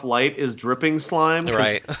gives off light is dripping slime.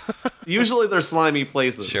 Right. Usually they're slimy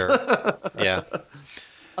places. Sure. Yeah.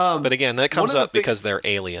 But again, that comes up because they're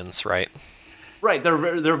aliens, right? Right, they're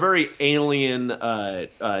very alien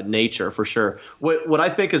nature for sure. What I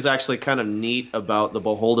think is actually kind of neat about the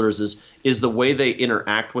beholders is the way they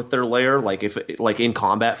interact with their lair. Like like in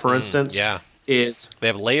combat, for instance. Yeah. Is they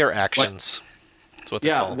have lair actions. That's what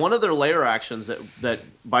they're called. One of their lair actions that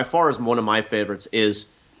by far is one of my favorites is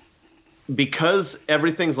because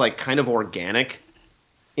everything's like kind of organic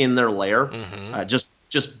in their lair,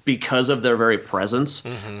 just because of their very presence.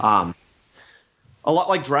 A lot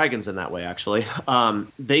like dragons in that way, actually.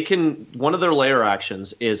 One of their lair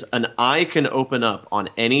actions is an eye can open up on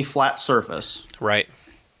any flat surface. Right.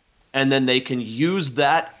 And then they can use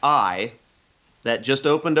that eye that just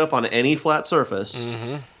opened up on any flat surface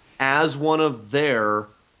as one of their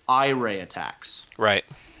eye ray attacks. Right.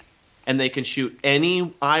 And they can shoot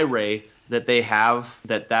any eye ray that they have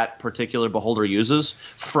that particular beholder uses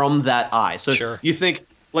from that eye. So you think,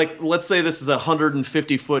 like, let's say this is a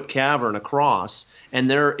 150-foot cavern across, and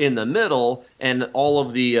they're in the middle, and all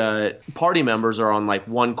of the party members are on, like,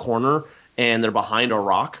 one corner, and they're behind a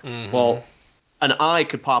rock. Well, an eye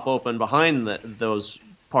could pop open behind those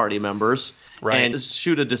party members and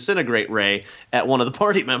shoot a disintegrate ray at one of the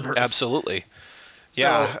party members. Absolutely.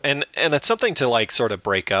 Yeah, and it's something to, like, sort of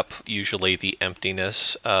break up, usually, the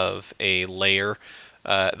emptiness of a layer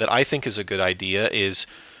that I think is a good idea is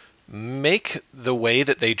make the way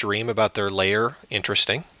that they dream about their lair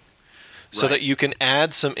interesting so that you can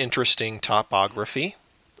add some interesting topography,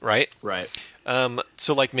 right? Right.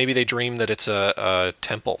 So like maybe they dream that it's a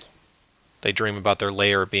temple. They dream about their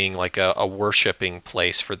lair being like a worshiping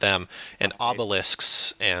place for them, and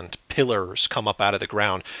obelisks and pillars come up out of the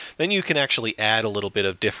ground. Then you can actually add a little bit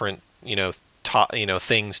of different,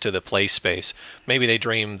 things to the play space. Maybe they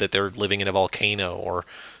dream that they're living in a volcano, or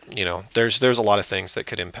there's a lot of things that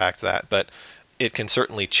could impact that, but it can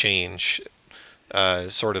certainly change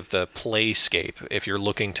sort of the playscape if you're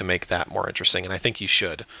looking to make that more interesting, and I think you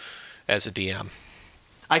should as a DM.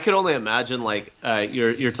 I could only imagine, like,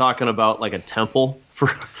 you're talking about like a temple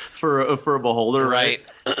for a beholder, right?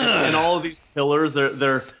 And all of these pillars,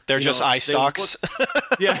 they're just eye stalks.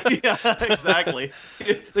 Yeah, exactly.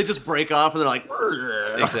 They just break off and they're like,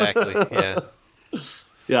 exactly, yeah,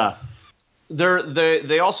 yeah.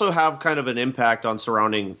 They also have kind of an impact on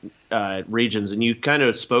surrounding regions, and you kind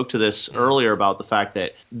of spoke to this earlier about the fact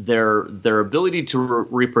that their ability to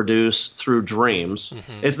reproduce through dreams,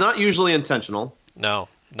 it's not usually intentional. No,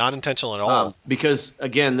 not intentional at all. Because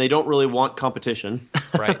again, they don't really want competition,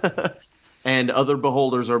 right? And other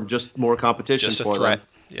beholders are just more competition just for a threat. them.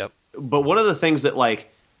 Yep. But one of the things that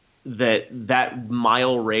that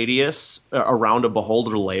mile radius around a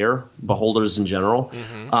beholder layer, beholders in general,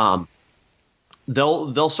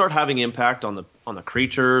 they'll start having impact on the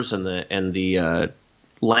creatures and the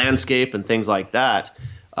landscape and things like that,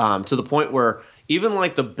 to the point where even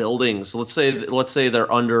like the buildings, let's say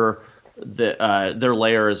they're under their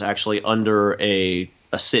layer is actually under a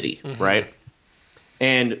city, right?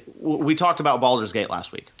 And we talked about Baldur's Gate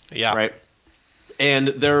last week, yeah, right?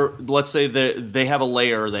 And let's say they have a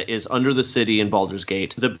layer that is under the city in Baldur's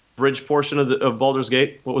Gate. The bridge portion of Baldur's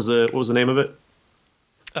Gate. What was the name of it?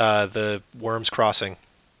 The Worms Crossing.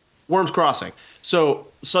 Worms Crossing. So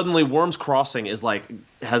suddenly, Worms Crossing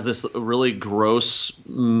has this really gross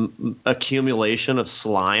accumulation of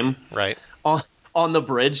slime right on the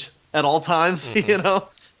bridge at all times.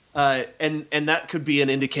 And that could be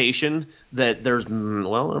an indication that there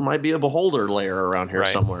might be a beholder layer around here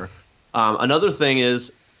somewhere. Another thing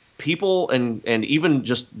is people and even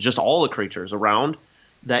just all the creatures around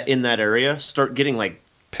that in that area start getting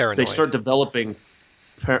paranoid. They start developing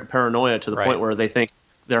paranoia to the point where they think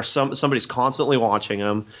somebody's constantly watching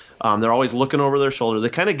them. They're always looking over their shoulder. They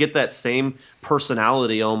kind of get that same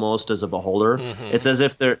personality almost as a beholder. Mm-hmm. It's as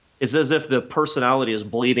if the personality is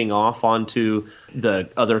bleeding off onto the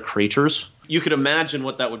other creatures. You could imagine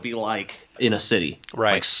what that would be like in a city.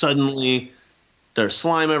 Right. Like suddenly there's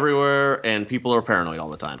slime everywhere and people are paranoid all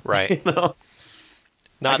the time. Right. Not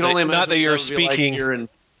that you're speaking here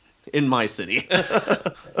in my city.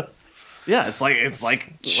 Yeah, it's like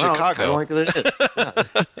Chicago. Wow, like it is.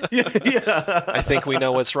 Yeah. I think we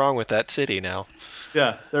know what's wrong with that city now.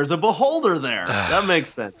 Yeah, there's a beholder there. That makes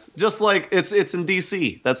sense. Just like it's in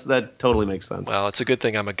DC. That totally makes sense. Well, it's a good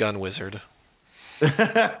thing I'm a gun wizard.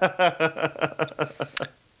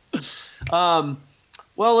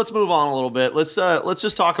 Well, let's move on a little bit. Let's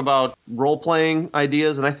just talk about role playing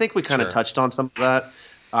ideas, and I think we kind of touched on some of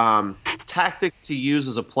that. Tactics to use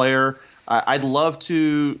as a player. I'd love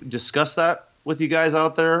to discuss that with you guys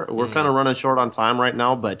out there. We're kind of running short on time right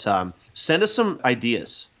now, but send us some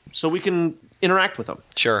ideas so we can interact with them.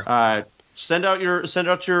 Sure. Send out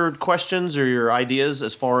your questions or your ideas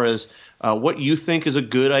as far as what you think is a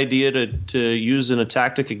good idea to use in a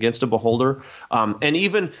tactic against a beholder, and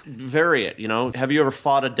even vary it. Have you ever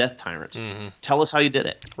fought a death tyrant? Mm-hmm. Tell us how you did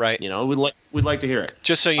it. Right. We'd like to hear it.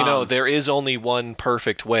 Just so you know, there is only one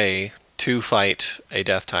perfect way to fight a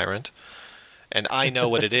death tyrant. And I know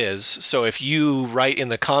what it is. So if you write in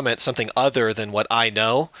the comments something other than what I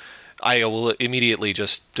know, I will immediately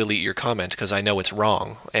just delete your comment because I know it's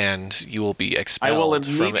wrong, and you will be expelled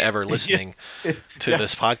from ever listening to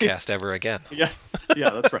this podcast ever again. Yeah,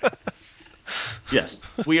 that's right. Yes,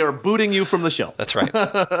 we are booting you from the show. That's right.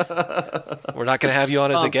 We're not going to have you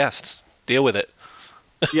on as a guest. Deal with it.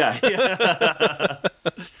 Yeah.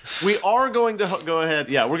 We are going to go ahead.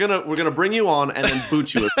 Yeah, we're gonna bring you on and then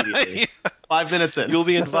boot you immediately. 5 minutes in, you'll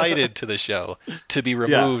be invited to the show to be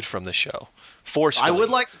removed from the show forcefully. I would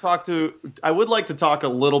like to talk a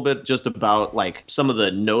little bit just about some of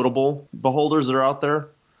the notable beholders that are out there.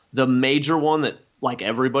 The major one that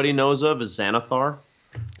everybody knows of is Xanathar.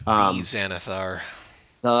 The Xanathar.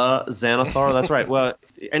 That's right. Well,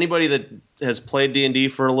 anybody that has played D&D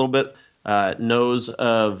for a little bit knows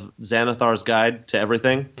of Xanathar's Guide to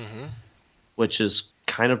Everything, which is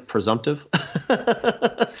kind of presumptive,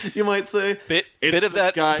 you might say. Bit of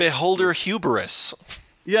that beholder hubris.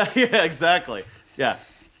 Yeah, exactly. Yeah,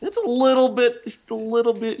 it's a little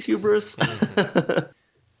bit hubris.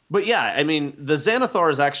 But yeah, I mean, the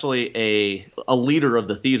Xanathar is actually a leader of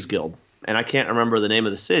the Thieves Guild, and I can't remember the name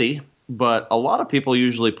of the city, but a lot of people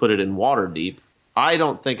usually put it in Waterdeep. I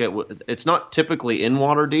don't think it's not typically in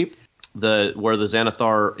Waterdeep, where the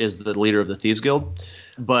Xanathar is the leader of the Thieves Guild,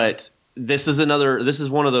 but this is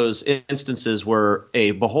one of those instances where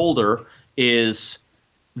a beholder is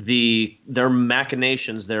their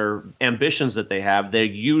machinations, their ambitions that they have. They're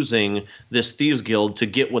using this Thieves Guild to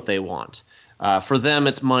get what they want. For them,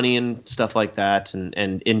 it's money and stuff like that,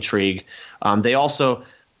 and intrigue. They also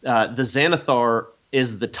the Xanathar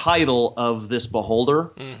is the title of this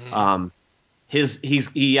beholder. Mm-hmm.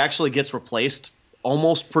 He actually gets replaced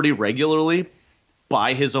almost pretty regularly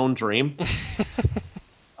by his own dream.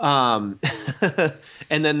 And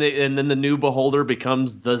then the new beholder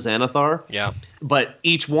becomes the Xanathar. Yeah. But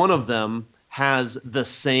each one of them has the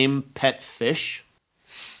same pet fish.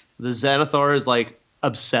 The Xanathar is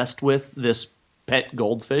obsessed with this pet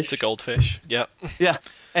goldfish. It's a goldfish. Yep. Yeah.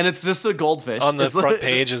 And it's just a goldfish. On the front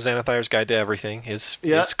page of Xanathar's Guide to Everything is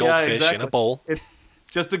goldfish in a bowl. It's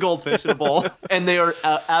just a goldfish in a bowl. And they are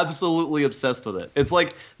absolutely obsessed with it. It's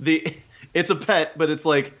it's a pet, but it's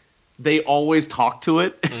they always talk to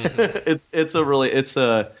it.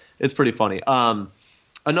 Mm-hmm. It's pretty funny.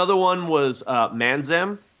 Another one was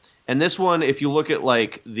Manzam, and this one, if you look at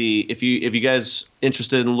if you guys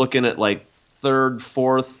interested in looking at 3rd,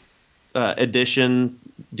 4th edition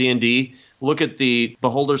D&D, look at the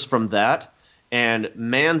beholders from that, and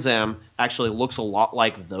Manzam actually looks a lot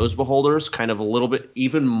like those beholders, kind of a little bit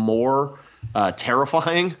even more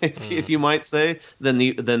terrifying, if you might say, than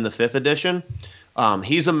the 5th edition.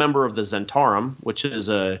 He's a member of the Zentarum, which is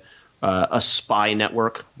a spy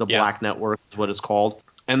network. The Black Network is what it's called.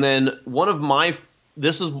 And then one of my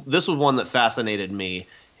this was one that fascinated me.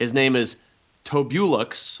 His name is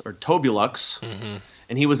Tobulux,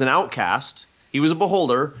 and he was an outcast. He was a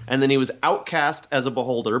beholder, and then he was outcast as a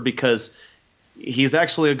beholder because he's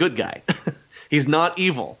actually a good guy. He's not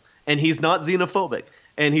evil, and he's not xenophobic,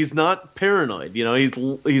 and he's not paranoid. You know,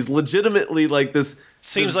 he's legitimately like this.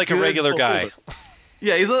 Seems like a regular guy.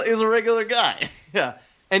 Yeah, he's a regular guy. Yeah.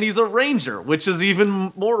 And he's a ranger, which is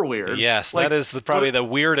even more weird. Yes, like, that is probably the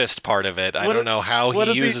weirdest part of it. I don't know how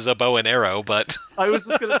he uses a bow and arrow, but... I was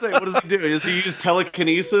just going to say, what does he do? Does he use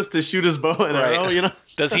telekinesis to shoot his bow and arrow? You know?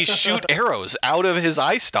 Does he shoot arrows out of his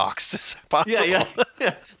eye stalks? Is it possible?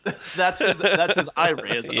 Yeah. That's his eye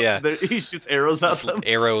rays. Yeah. He shoots arrows out of them.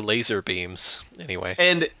 Arrow laser beams, anyway.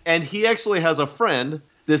 And he actually has a friend.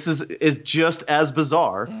 This is just as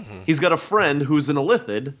bizarre. Mm-hmm. He's got a friend who's an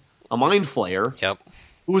Illithid, a mind flayer. Yep.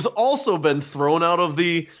 Who's also been thrown out of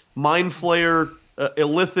the Mind Flayer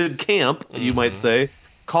Illithid camp, you might say,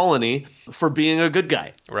 colony, for being a good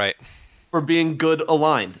guy. Right. For being good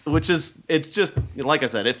aligned, it's just, like I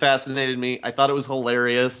said, it fascinated me. I thought it was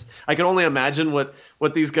hilarious. I can only imagine what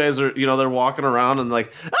these guys are, they're walking around and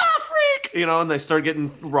like, freak, and they start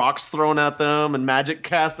getting rocks thrown at them and magic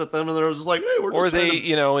cast at them, and they're just like, hey, we're just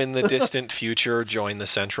in the distant future, join the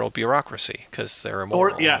central bureaucracy because they're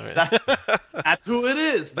immortal. That's who it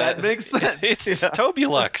is. That makes sense. It's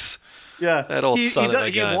Tobulux. Yeah, that old son of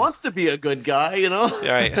a gun. He wants to be a good guy,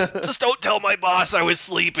 Right. Just don't tell my boss I was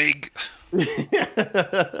sleeping.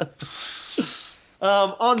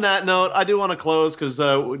 On that note, I do want to close because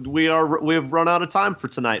we have run out of time for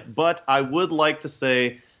tonight. But I would like to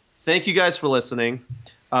say thank you guys for listening.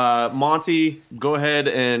 Monty, go ahead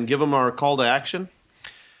and give them our call to action.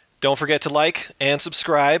 Don't forget to like and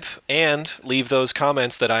subscribe and leave those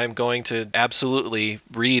comments that I'm going to absolutely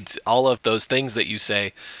read all of those things that you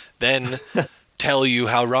say, then tell you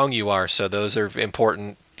how wrong you are. So those are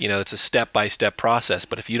important. It's a step-by-step process.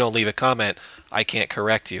 But if you don't leave a comment, I can't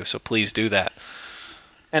correct you. So please do that.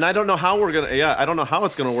 And I don't know how I don't know how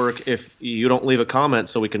it's gonna work if you don't leave a comment,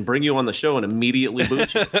 so we can bring you on the show and immediately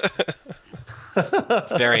boot you.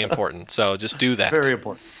 It's very important. So just do that. Very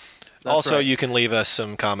important. That's also, right. You can leave us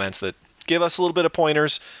some comments that give us a little bit of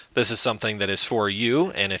pointers. This is something that is for you,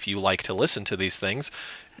 and if you like to listen to these things,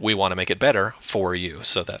 we want to make it better for you.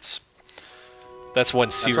 So that's one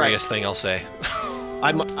serious thing I'll say.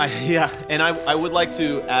 And I would like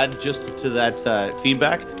to add just to that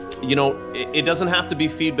feedback. It doesn't have to be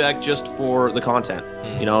feedback just for the content.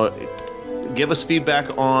 Give us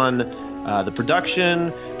feedback on the production,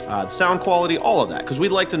 the sound quality, all of that, because we'd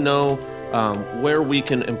like to know where we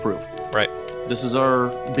can improve. Right. This is our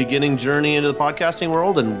beginning journey into the podcasting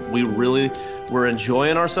world, and we're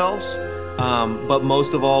enjoying ourselves. But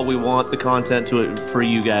most of all, we want the content for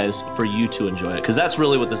you to enjoy it, because that's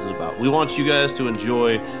really what this is about. We want you guys to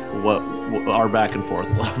enjoy what our back and forth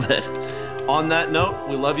a little bit. On that note,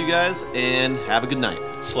 we love you guys, and have a good night.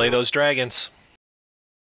 Slay those dragons.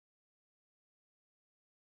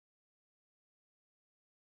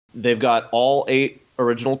 They've got all 8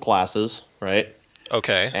 original classes, right?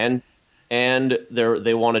 Okay. And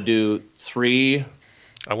they want to do 3.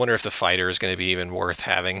 I wonder if the fighter is going to be even worth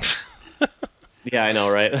having. Yeah, I know,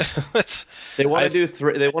 right? They want to do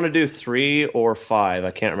 3. They want to do 3 or 5.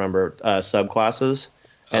 I can't remember subclasses,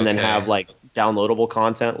 and then have like downloadable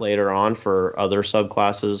content later on for other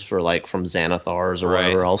subclasses for like from Xanathars or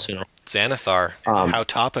whatever else. Xanathar. How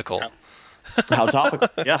topical. How topical.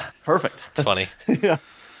 Yeah, perfect. It's funny. Yeah.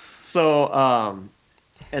 So,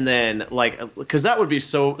 and then because that would be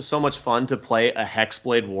so much fun to play a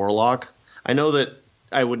Hexblade Warlock. I know that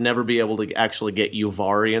I would never be able to actually get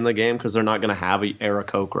Yuvari in the game because they're not going to have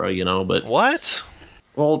Aarakocra, but... What?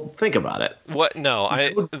 Well, think about it. What? No,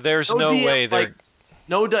 there's no way they're...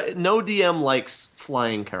 No DM likes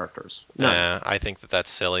flying characters. No. Nah, I think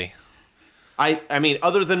that's silly. I mean,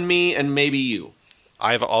 other than me and maybe you.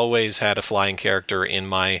 I've always had a flying character in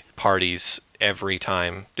my parties every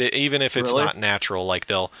time, even if it's not natural. Like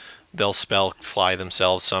they'll spell fly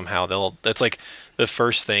themselves somehow. That's like the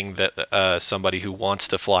first thing that somebody who wants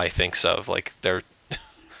to fly thinks of. Like they're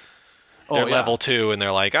level 2 and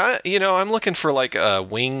they're like, I'm looking for like a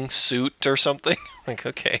wing suit or something. Like,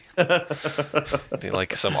 okay,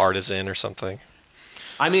 like some artisan or something.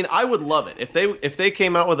 I mean, I would love it if they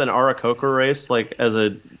came out with an Aarakocra race like as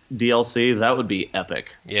a DLC. That would be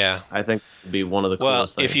epic. Yeah, I think it'd be one of the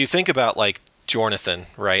coolest things. If you think about like Jornathan,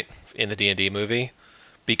 right, in the D&D movie,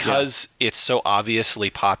 because it's so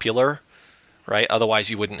obviously popular, right?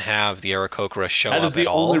 Otherwise, you wouldn't have the Aarakocra show up at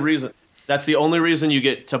all. That's the only reason you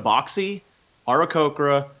get Tabaxi,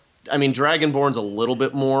 Aarakocra. I mean, Dragonborn's a little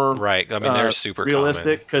bit more right. I mean, they're super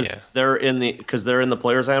realistic because they're in the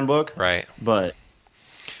player's handbook. Right. But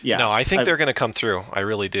yeah, no, I think they're going to come through. I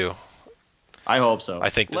really do. I hope so. I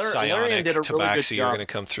think the Psionic, Tabaxi are going to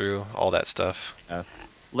come through. All that stuff. Yeah.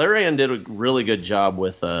 Larian did a really good job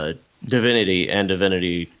with Divinity and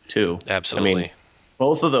Divinity 2. Absolutely. I mean,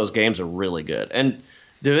 both of those games are really good. And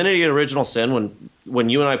Divinity Original Sin, when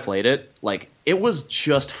you and I played it, like, it was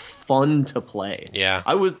just fun to play. Yeah.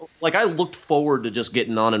 I looked forward to just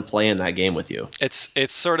getting on and playing that game with you.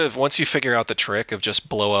 It's sort of, once you figure out the trick of just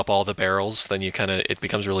blow up all the barrels, then you it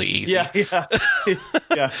becomes really easy. Yeah.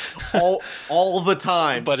 Yeah. All the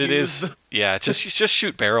time. But just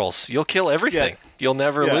shoot barrels. You'll kill everything. Yeah. You'll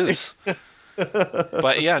never lose.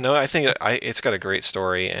 But yeah, no, I think it's got a great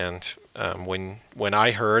story, and when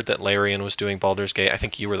I heard that Larian was doing Baldur's Gate, I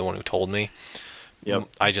think you were the one who told me. Yep.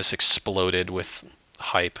 I just exploded with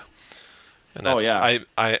hype. And that's,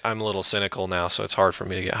 I'm a little cynical now, so it's hard for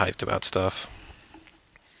me to get hyped about stuff.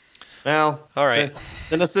 Well, all right.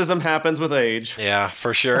 Cynicism happens with age. Yeah,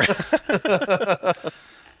 for sure.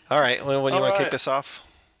 All right. Well, when you want to kick this off?